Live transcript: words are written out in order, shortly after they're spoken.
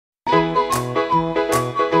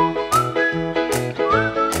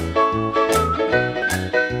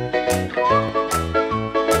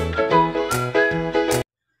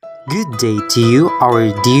day to you,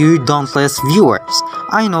 our dear Dauntless viewers.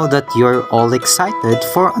 I know that you're all excited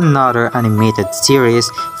for another animated series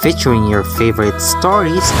featuring your favorite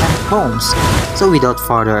stories and poems. So without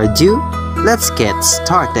further ado, let's get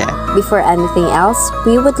started. Before anything else,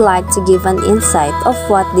 we would like to give an insight of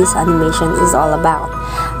what this animation is all about.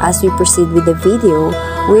 As we proceed with the video,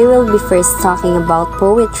 we will be first talking about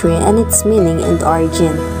poetry and its meaning and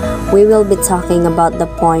origin. We will be talking about the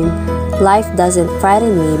poem Life Doesn't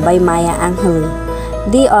Frighten Me by Maya Angelou,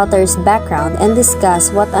 the author's background, and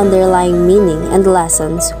discuss what underlying meaning and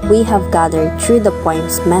lessons we have gathered through the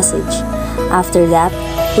poem's message. After that,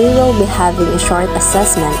 we will be having a short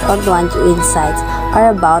assessment on what insights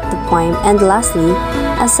are about the poem, and lastly,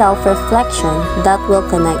 a self-reflection that will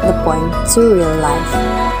connect the poem to real life.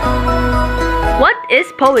 What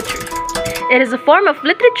is poetry? It is a form of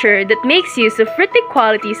literature that makes use of rhythmic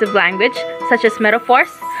qualities of language, such as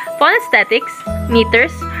metaphors, phonesthetics,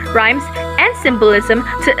 meters, rhymes, and symbolism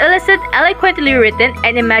to elicit eloquently written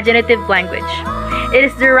and imaginative language. It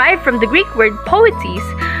is derived from the Greek word poetes,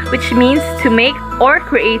 which means to make or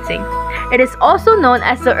creating. It is also known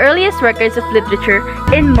as the earliest records of literature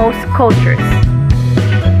in most cultures.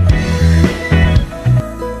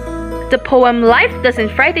 The poem Life Doesn't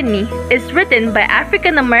Frighten Me is written by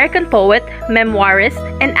African-American poet, memoirist,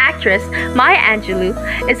 and actress Maya Angelou.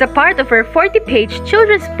 It's a part of her 40-page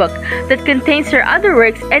children's book that contains her other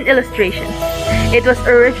works and illustrations. It was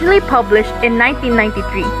originally published in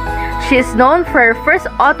 1993. She is known for her first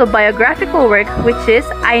autobiographical work, which is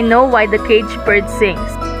I Know Why the Caged Bird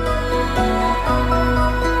Sings.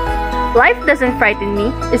 Life Doesn't Frighten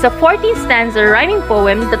Me is a 14-stanza rhyming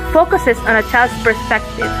poem that focuses on a child's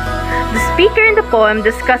perspective. The speaker in the poem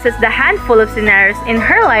discusses the handful of scenarios in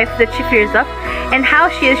her life that she fears of and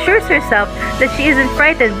how she assures herself that she isn't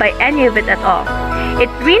frightened by any of it at all.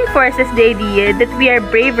 It reinforces the idea that we are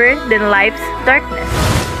braver than life's darkness.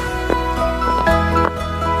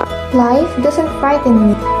 Life Doesn't Frighten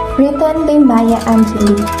Me, written by Maya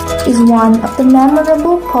Angelou, is one of the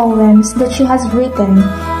memorable poems that she has written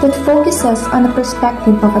that focuses on the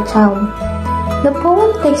perspective of a child. The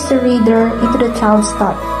poem takes the reader into the child's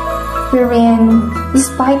thought, wherein,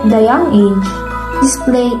 despite the young age,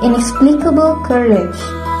 display inexplicable courage.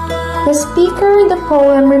 The speaker in the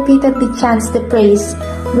poem repeatedly chants the phrase,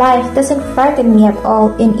 "Life doesn't frighten me at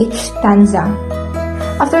all" in each stanza.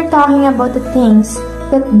 After talking about the things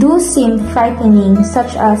that do seem frightening,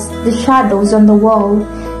 such as the shadows on the wall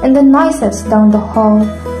and the noises down the hall,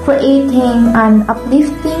 creating an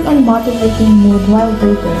uplifting and motivating mood while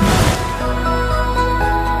reading.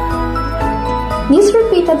 This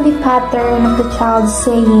repeatedly pattern of the child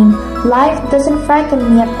saying, "Life doesn't frighten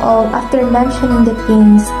me at all" after mentioning the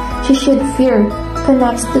things she should fear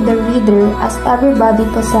connects to the reader, as everybody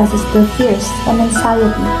possesses their fears and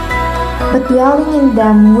anxiety. But dwelling in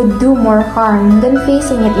them would do more harm than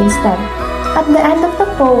facing it instead. At the end of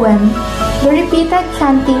the poem, the repeated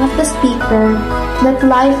chanting of the speaker that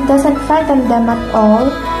life doesn't frighten them at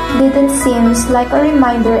all didn't seem like a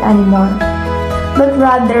reminder anymore, but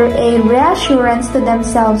rather a reassurance to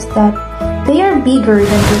themselves that they are bigger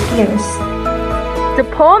than their fears. The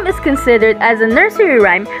poem is considered as a nursery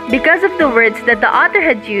rhyme because of the words that the author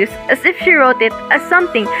had used, as if she wrote it as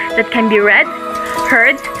something that can be read,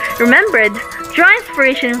 heard, remembered, draw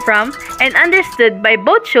inspiration from, and understood by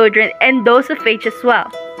both children and those of age as well.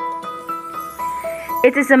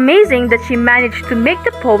 It is amazing that she managed to make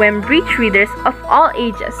the poem reach readers of all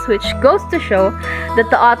ages, which goes to show that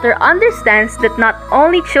the author understands that not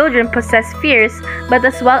only children possess fears, but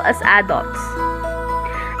as well as adults.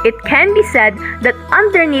 It can be said that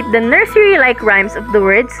underneath the nursery-like rhymes of the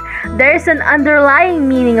words, there is an underlying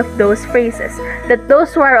meaning of those phrases that those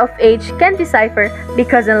who are of age can decipher,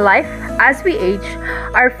 because in life, as we age,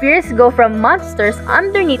 our fears go from monsters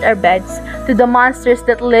underneath our beds to the monsters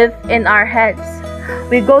that live in our heads.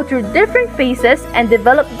 We go through different phases and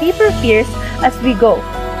develop deeper fears as we go.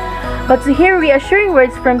 But to hear reassuring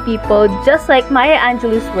words from people just like Maya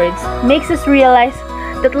Angelou's words makes us realize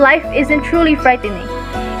that life isn't truly frightening.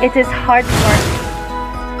 It is heartwarming.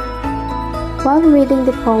 While reading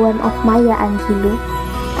the poem of Maya Angelou,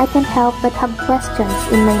 I can't help but have questions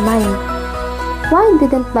in my mind. Why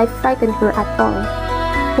didn't life frighten her at all?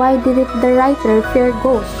 Why didn't the writer fear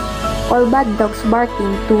ghosts or bad dogs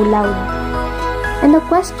barking too loud? And the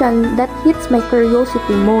question that hits my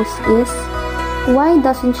curiosity most is, why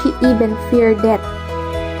doesn't she even fear death?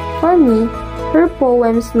 For me, her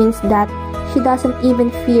poems means that she doesn't even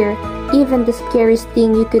fear even the scariest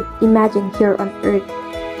thing you could imagine here on earth.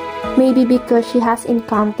 Maybe because she has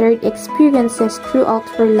encountered experiences throughout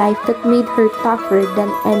her life that made her tougher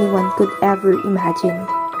than anyone could ever imagine.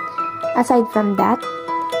 Aside from that,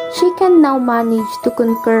 she can now manage to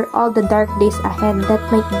conquer all the dark days ahead that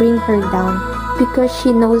might bring her down because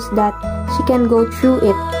she knows that she can go through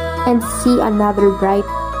it and see another bright,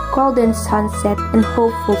 golden sunset and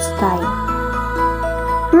hopeful sky.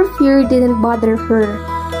 Her fear didn't bother her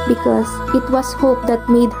because it was hope that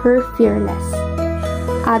made her fearless.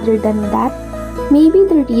 Other than that, maybe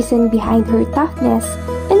the reason behind her toughness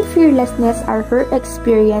and fearlessness are her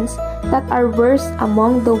experience that are worst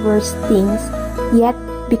among the worst things, yet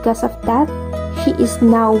because of that, she is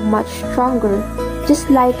now much stronger, just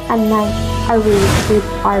like a knight arrayed with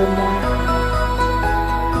armor.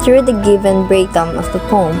 Through the given breakdown of the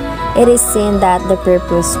poem, it is seen that the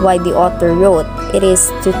purpose why the author wrote it is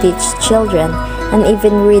to teach children and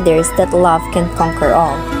even readers that love can conquer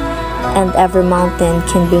all, and every mountain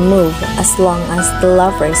can be moved as long as the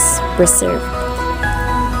lovers preserve.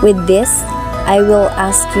 With this, I will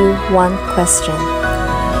ask you one question.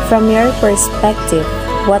 From your perspective,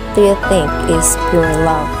 what do you think is pure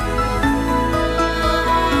love?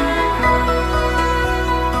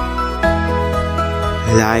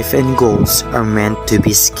 Life and goals are meant to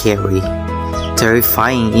be scary,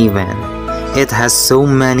 terrifying even. It has so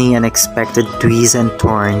many unexpected twists and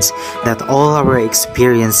turns that all our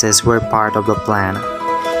experiences were part of the plan.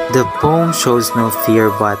 The poem shows no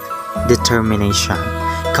fear but determination,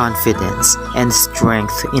 confidence, and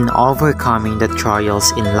strength in overcoming the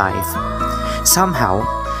trials in life. Somehow,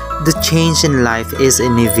 the change in life is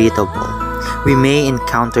inevitable. We may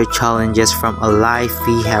encounter challenges from a life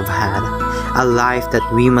we have had, a life that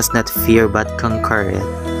we must not fear but conquer it.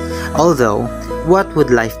 Although, what would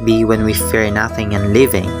life be when we fear nothing and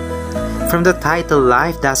living? From the title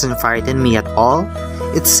Life Doesn't Frighten Me at All,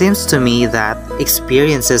 it seems to me that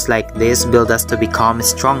experiences like this build us to become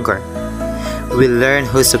stronger. We learn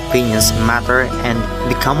whose opinions matter and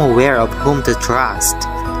become aware of whom to trust.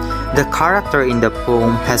 The character in the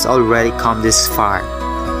poem has already come this far.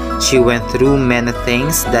 She went through many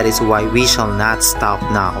things, that is why we shall not stop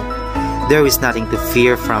now. There is nothing to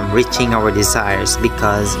fear from reaching our desires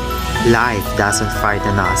because life doesn't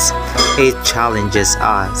frighten us, it challenges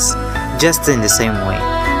us. Just in the same way,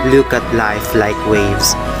 look at life like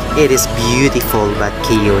waves. It is beautiful but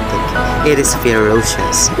chaotic. It is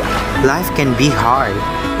ferocious. Life can be hard.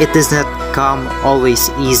 It does not come always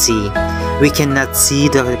easy. We cannot see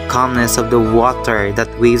the calmness of the water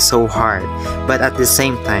that waves so hard, but at the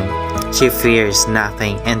same time, she fears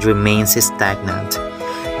nothing and remains stagnant.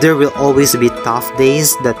 There will always be tough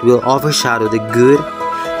days that will overshadow the good,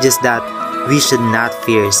 just that we should not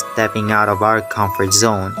fear stepping out of our comfort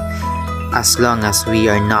zone, as long as we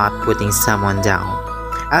are not putting someone down.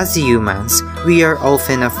 As humans, we are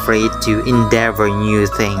often afraid to endeavor new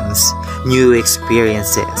things, new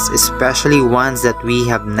experiences, especially ones that we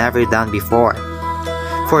have never done before.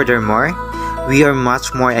 Furthermore, we are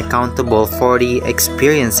much more accountable for the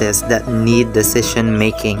experiences that need decision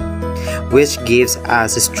making, which gives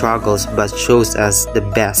us struggles but shows us the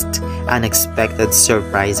best unexpected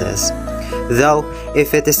surprises. Though,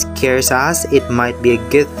 if it scares us, it might be a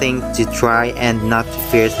good thing to try and not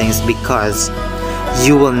fear things because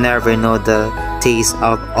you will never know the taste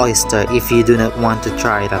of oyster if you do not want to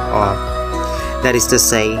try it at all. That is to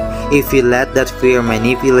say, if you let that fear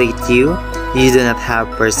manipulate you, you do not have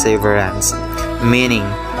perseverance, meaning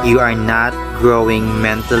you are not growing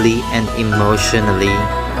mentally and emotionally.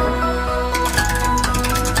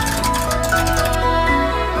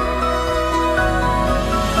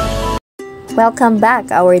 Welcome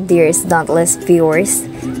back, our dearest Dauntless viewers.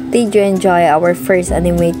 Did you enjoy our first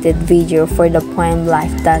animated video for the poem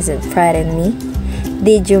Life Doesn't Frighten Me?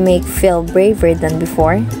 Did you make feel braver than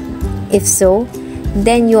before? If so,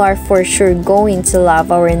 then you are for sure going to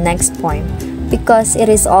love our next poem because it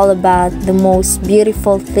is all about the most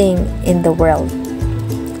beautiful thing in the world,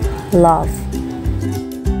 love.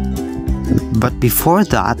 But before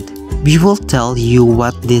that, we will tell you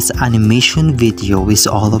what this animation video is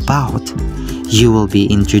all about. You will be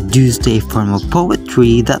introduced to a form of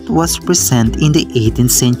poetry that was present in the 18th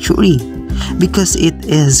century because it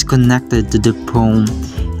is connected to the poem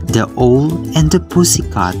The Owl and the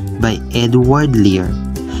Pussycat by E.Lear.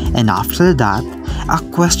 And after that, a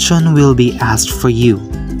question will be asked for you.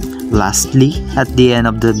 Lastly, at the end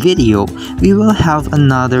of the video, we will have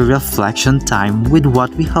another reflection time with what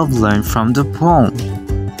we have learned from the poem.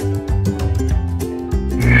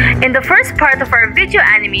 In the first part of our video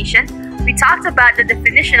animation, we talked about the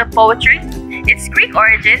definition of poetry, its Greek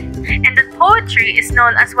origin, and that poetry is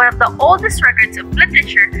known as one of the oldest records of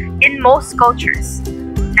literature in most cultures.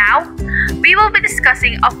 Now, we will be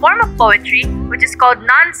discussing a form of poetry which is called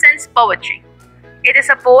nonsense poetry. It is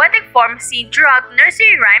a poetic form seen throughout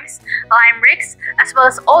nursery rhymes, limericks, as well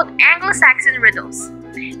as old Anglo-Saxon riddles.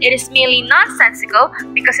 It is mainly nonsensical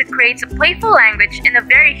because it creates a playful language and a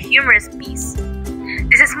very humorous piece.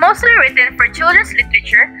 This is mostly written for children's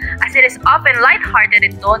literature as it is often light-hearted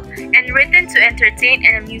in tone and written to entertain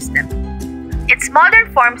and amuse them. Its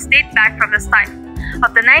modern forms date back from the start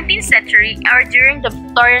of the 19th century or during the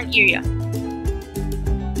Victorian era.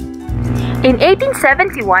 In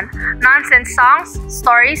 1871, nonsense songs,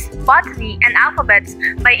 stories, botany, and alphabets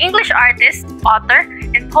by English artist, author,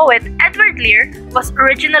 and poet E.Lear was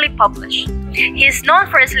originally published. He is known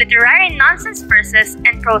for his literary nonsense verses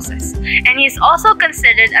and prose, and he is also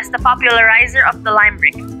considered as the popularizer of the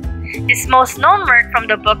limerick. His most known work from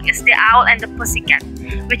the book is The Owl and the Pussycat,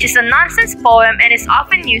 which is a nonsense poem and is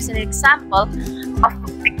often used as an example of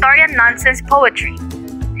Victorian nonsense poetry.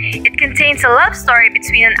 It contains a love story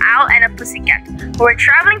between an owl and a pussycat who were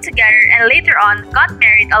traveling together and later on got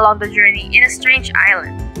married along the journey in a strange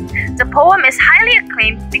island. The poem is highly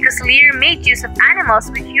acclaimed because Lear made use of animals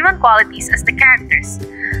with human qualities as the characters.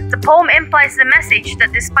 The poem implies the message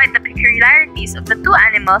that despite the peculiarities of the two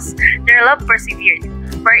animals, their love persevered,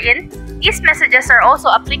 wherein these messages are also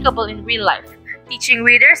applicable in real life, teaching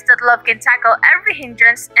readers that love can tackle every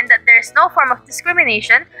hindrance and that there is no form of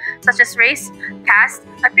discrimination, such as race, caste,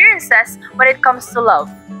 appearances, when it comes to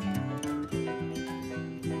love.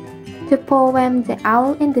 The poem The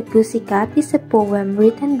Owl and the Pussycat is a poem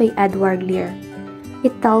written by E.Lear.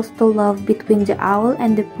 It tells the love between the owl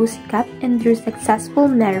and the pussycat and their successful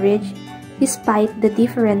marriage despite the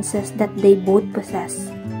differences that they both possess.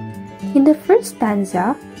 In the first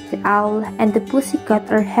stanza, the owl and the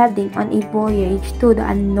pussycat are heading on a voyage to the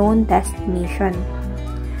unknown destination.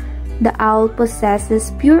 The owl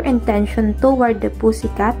possesses pure intention toward the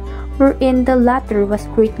pussycat, wherein the latter was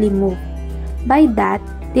greatly moved. By that,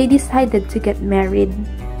 they decided to get married.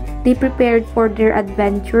 They prepared for their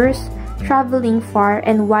adventures, traveling far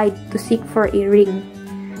and wide to seek for a ring.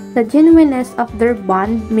 The genuineness of their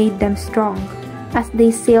bond made them strong, as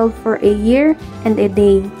they sailed for a year and a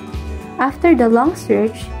day. After the long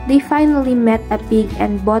search, they finally met a pig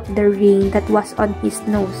and bought the ring that was on his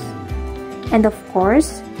nose. And of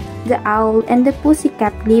course, the owl and the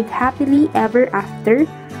pussycat lived happily ever after,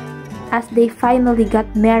 as they finally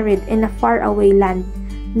got married in a faraway land,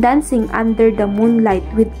 dancing under the moonlight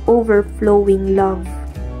with overflowing love.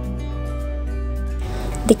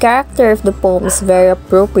 The character of the poem is very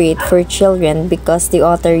appropriate for children because the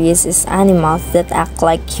author uses animals that act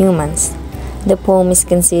like humans. The poem is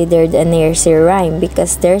considered a nursery rhyme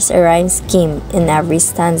because there's a rhyme scheme in every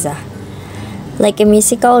stanza, like a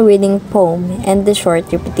musical reading poem and the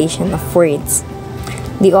short repetition of words.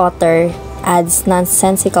 The author adds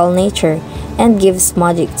nonsensical nature and gives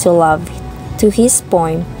magic to love to his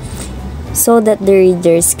poem so that the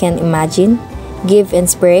readers can imagine, give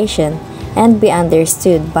inspiration, and be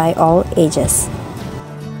understood by all ages.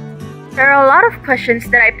 There are a lot of questions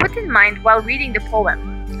that I put in mind while reading the poem.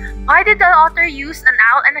 Why did the author use an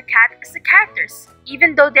owl and a cat as the characters,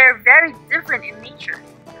 even though they are very different in nature?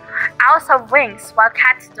 Owls have wings while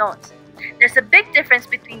cats don't. There's a big difference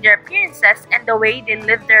between their appearances and the way they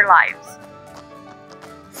live their lives.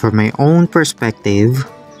 From my own perspective,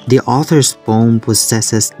 the author's poem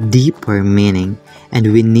possesses deeper meaning,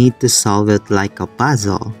 and we need to solve it like a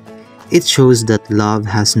puzzle. It shows that love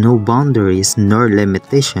has no boundaries nor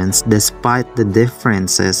limitations despite the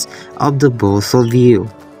differences of the both of you.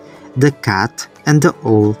 The cat and the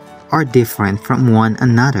owl are different from one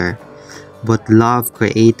another, but love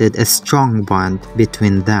created a strong bond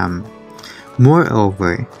between them.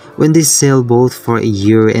 Moreover, when they sail both for a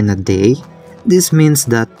year and a day, this means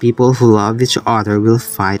that people who love each other will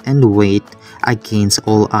fight and wait against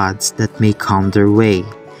all odds that may come their way.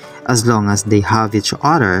 As long as they have each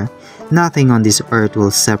other, nothing on this earth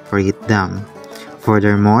will separate them.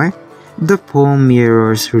 Furthermore, the poem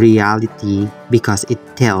mirrors reality because it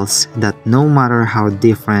tells that no matter how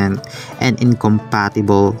different and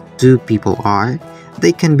incompatible two people are,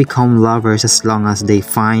 they can become lovers as long as they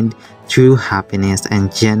find true happiness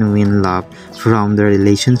and genuine love from the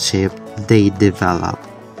relationship they develop.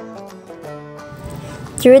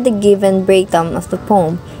 Through the given breakdown of the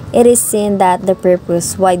poem, it is seen that the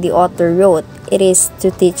purpose why the author wrote it is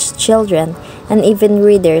to teach children and even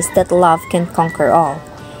readers that love can conquer all,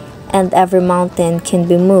 and every mountain can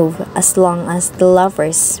be moved as long as the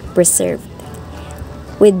lovers preserved.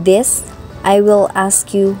 With this, I will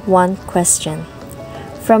ask you one question.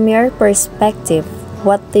 From your perspective,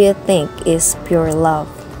 what do you think is pure love?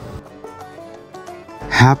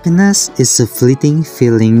 Happiness is a fleeting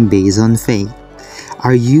feeling based on faith.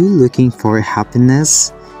 Are you looking for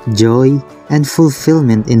happiness, joy, and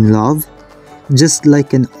fulfillment in love, just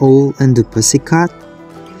like an owl and a pussycat.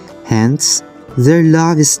 Hence, their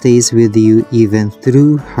love stays with you even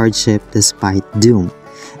through hardship despite doom,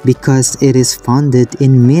 because it is founded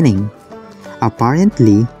in meaning.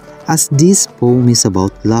 Apparently, as this poem is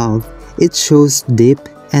about love, it shows deep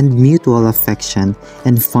and mutual affection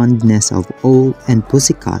and fondness of owl and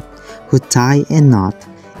pussycat, who tie a knot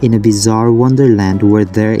in a bizarre wonderland where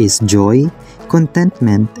there is joy,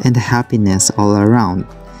 contentment, and happiness all around.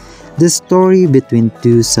 The story between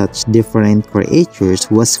two such different creatures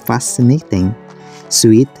was fascinating,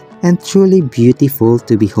 sweet, and truly beautiful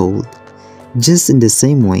to behold. Just in the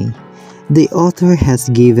same way, the author has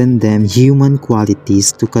given them human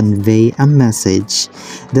qualities to convey a message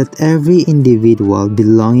that every individual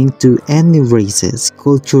belonging to any races,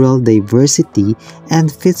 cultural diversity, and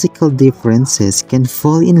physical differences can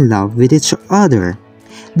fall in love with each other.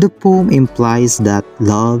 The poem implies that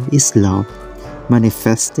love is love,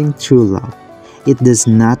 manifesting true love. It does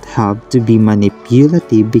not have to be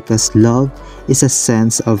manipulative because love is a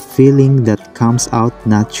sense of feeling that comes out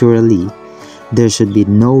naturally. There should be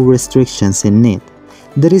no restrictions in it.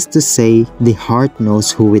 That is to say, the heart knows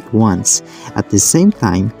who it wants. At the same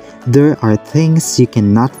time, there are things you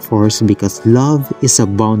cannot force because love is a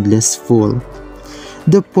boundless full.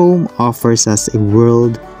 The poem offers us a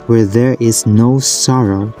world where there is no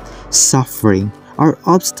sorrow, suffering, or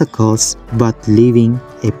obstacles, but living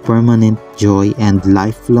a permanent joy and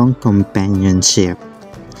lifelong companionship.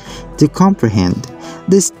 To comprehend,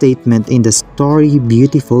 the statement in the story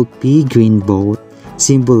Beautiful Pea Green Boat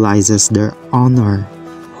symbolizes their honor,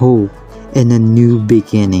 hope, and a new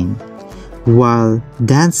beginning, while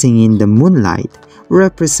Dancing in the Moonlight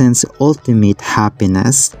represents ultimate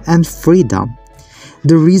happiness and freedom.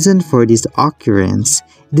 The reason for this occurrence,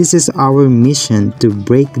 this is our mission to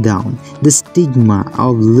break down the stigma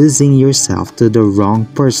of losing yourself to the wrong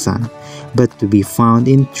person, but to be found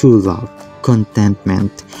in true love,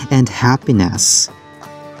 contentment, and happiness.